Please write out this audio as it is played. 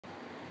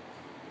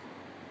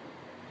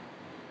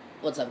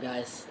What's up,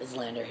 guys? It's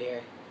Lander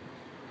here.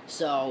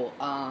 So,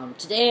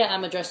 today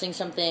I'm addressing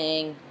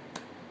something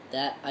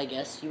that I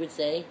guess you would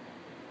say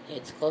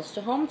hits close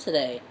to home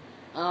today.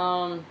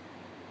 So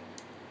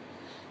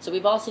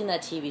we've all seen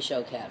that TV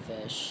show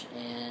Catfish,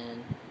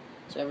 and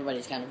so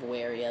everybody's kind of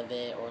wary of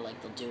it, or like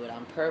they'll do it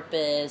on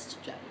purpose to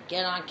try to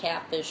get on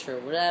Catfish or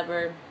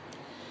whatever.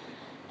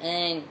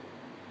 And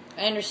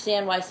I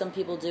understand why some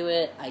people do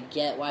it. I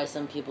get why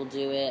some people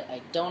do it.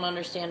 I don't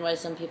understand why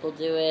some people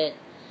do it.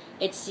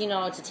 It's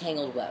a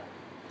tangled web.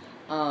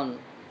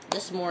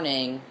 This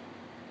morning,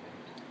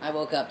 I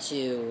woke up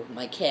to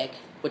my kick,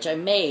 which I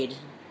made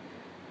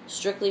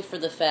strictly for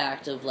the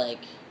fact of,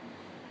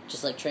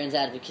 just trans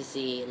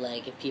advocacy.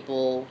 If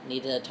people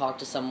need to talk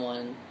to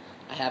someone,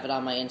 I have it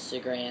on my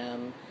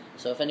Instagram.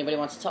 So if anybody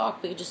wants to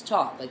talk, we could just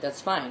talk.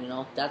 That's fine,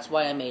 That's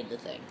why I made the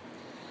thing.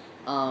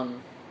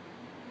 But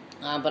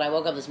I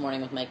woke up this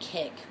morning with my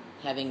kick,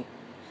 having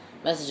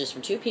messages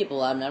from two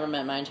people I've never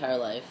met in my entire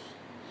life,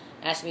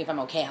 asking me if I'm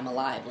okay, I'm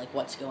alive,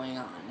 what's going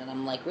on? And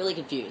I'm, really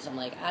confused. I'm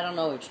I don't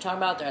know what you're talking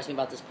about. They're asking me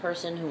about this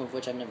person, of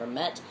which I've never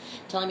met,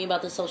 telling me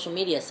about this social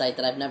media site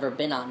that I've never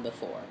been on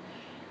before.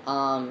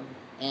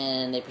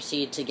 And they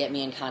proceed to get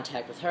me in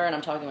contact with her, and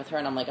I'm talking with her,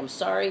 and I'm I'm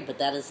sorry, but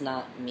that is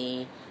not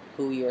me.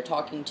 Who you are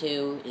talking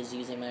to is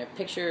using my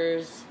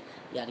pictures,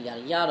 yada,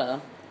 yada,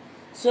 yada.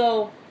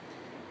 So,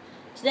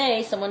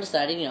 today, someone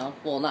decided,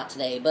 well, not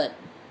today, but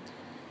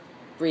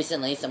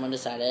recently, someone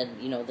decided,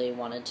 they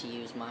wanted to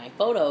use my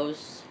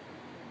photos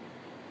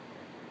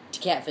to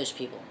catfish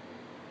people.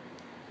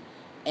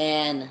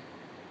 And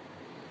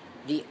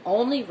the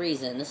only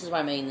reason, this is why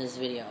I'm making this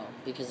video,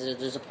 because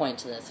there's a point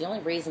to this. The only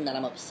reason that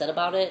I'm upset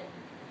about it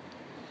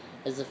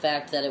is the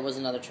fact that it was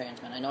another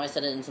trans man. I know I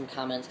said it in some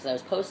comments because I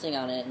was posting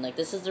on it, and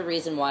this is the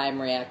reason why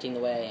I'm reacting the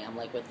way I am,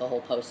 with the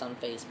whole post on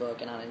Facebook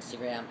and on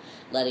Instagram,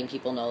 letting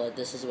people know that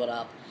this is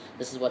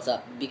what's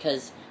up.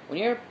 Because when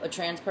you're a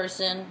trans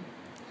person,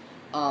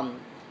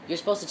 you're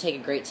supposed to take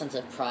a great sense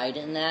of pride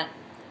in that,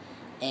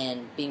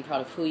 and being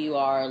proud of who you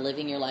are,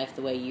 living your life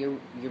the way you're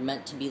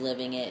meant to be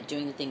living it,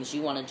 doing the things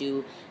you want to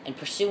do, and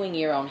pursuing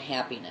your own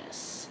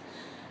happiness.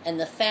 And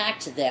the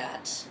fact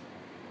that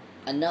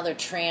another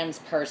trans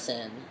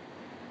person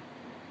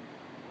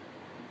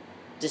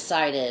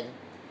decided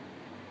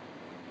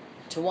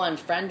to, one,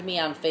 friend me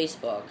on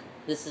Facebook.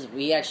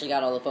 We actually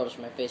got all the photos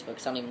from my Facebook,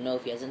 because I don't even know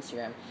if he has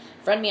Instagram.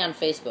 Friend me on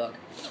Facebook,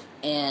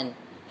 and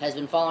has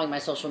been following my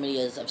social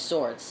medias of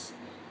sorts,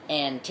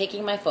 and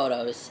taking my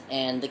photos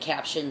and the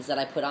captions that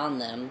I put on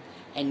them,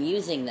 and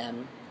using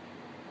them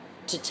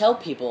to tell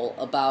people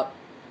about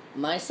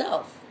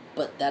myself.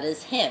 But that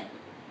is him.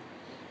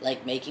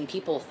 Making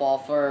people fall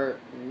for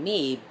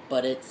me,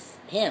 but it's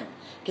him.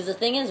 Because the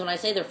thing is, when I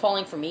say they're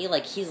falling for me,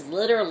 he's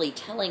literally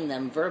telling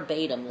them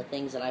verbatim the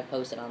things that I've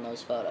posted on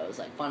those photos.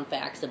 Fun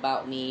facts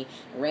about me,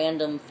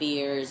 random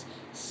fears,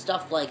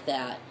 stuff like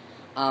that.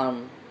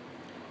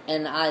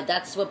 And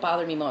that's what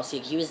bothered me most.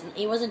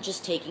 He wasn't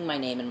just taking my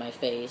name and my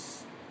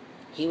face.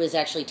 He was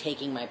actually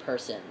taking my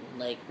person.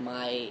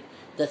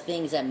 The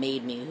things that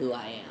made me who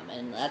I am.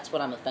 And that's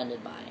what I'm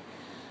offended by.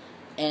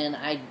 And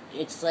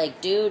it's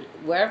dude,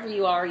 wherever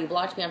you are, you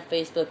blocked me on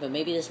Facebook, but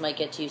maybe this might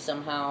get to you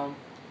somehow.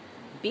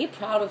 Be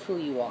proud of who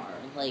you are.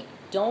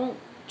 Don't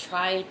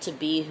try to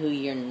be who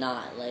you're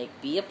not.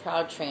 Be a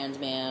proud trans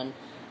man.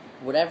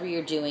 Whatever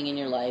you're doing in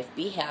your life,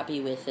 be happy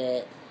with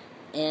it.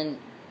 And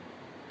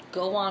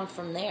go on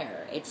from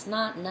there. It's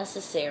not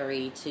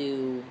necessary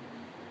to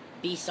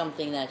be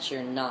something that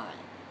you're not,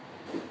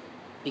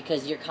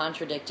 because you're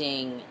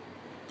contradicting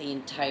the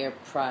entire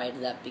pride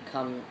that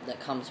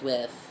comes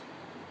with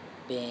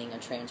being a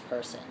trans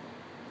person.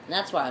 And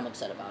that's why I'm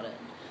upset about it.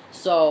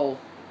 So,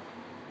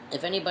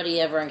 if anybody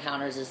ever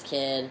encounters this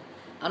kid,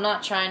 I'm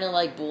not trying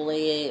to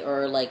bully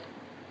or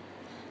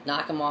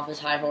knock him off his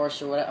high horse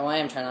or whatever. Well, I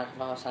am trying to knock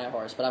him off his high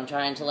horse, but I'm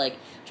trying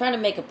to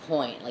make a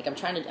point. I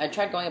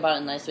tried going about it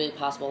in the nicest way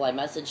possible. I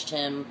messaged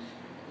him,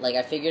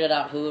 I figured it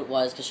out who it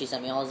was, because she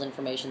sent me all his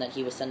information that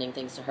he was sending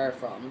things to her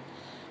from.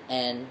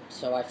 And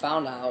so I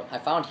found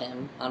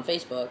him on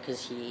Facebook,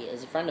 because he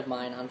is a friend of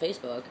mine on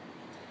Facebook.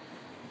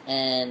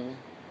 And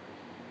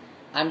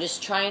I'm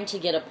just trying to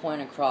get a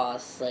point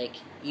across,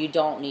 you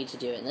don't need to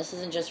do it. And this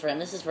isn't just for him,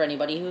 this is for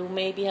anybody who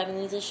may be having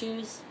these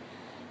issues.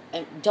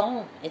 And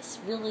it's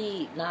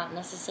really not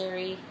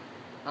necessary.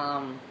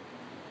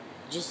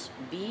 Just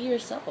be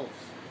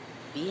yourself.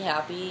 Be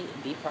happy,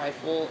 be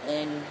prideful,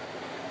 and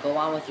go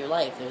on with your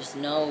life. There's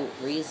no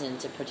reason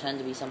to pretend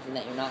to be something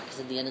that you're not,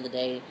 because at the end of the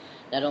day,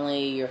 not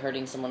only you're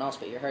hurting someone else,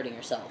 but you're hurting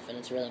yourself, and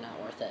it's really not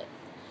worth it.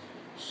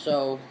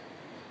 So,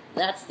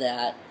 that's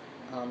that.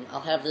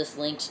 I'll have this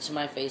linked to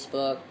my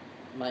Facebook,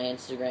 my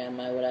Instagram,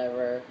 my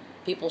whatever.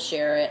 People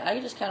share it. I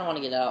just kind of want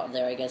to get it out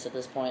there, I guess, at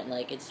this point.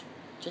 It's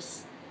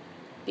just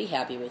be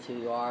happy with who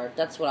you are.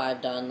 That's what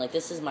I've done.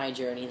 This is my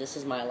journey. This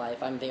is my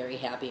life. I'm very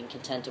happy and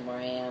content in where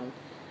I am.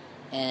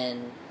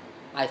 And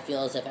I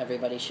feel as if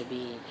everybody should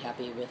be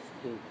happy with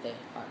who they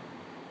are.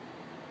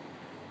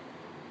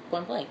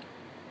 Point blank.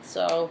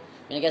 So,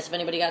 I guess if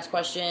anybody got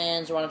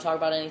questions or want to talk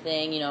about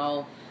anything,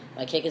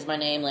 My Kick is my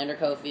name, Lander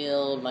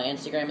Cofield. My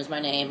Instagram is my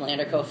name,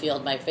 Lander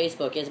Cofield. My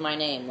Facebook is my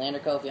name, Lander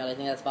Cofield. I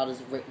think that's about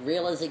as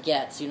real as it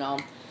gets, you know?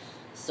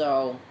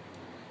 So,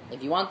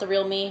 if you want the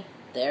real me,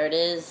 there it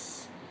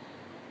is.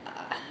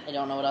 I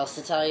don't know what else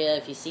to tell you.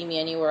 If you see me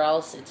anywhere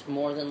else, it's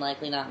more than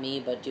likely not me,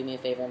 but do me a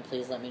favor and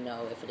please let me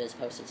know if it is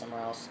posted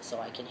somewhere else so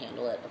I can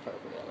handle it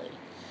appropriately.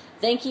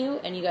 Thank you,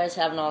 and you guys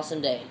have an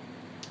awesome day.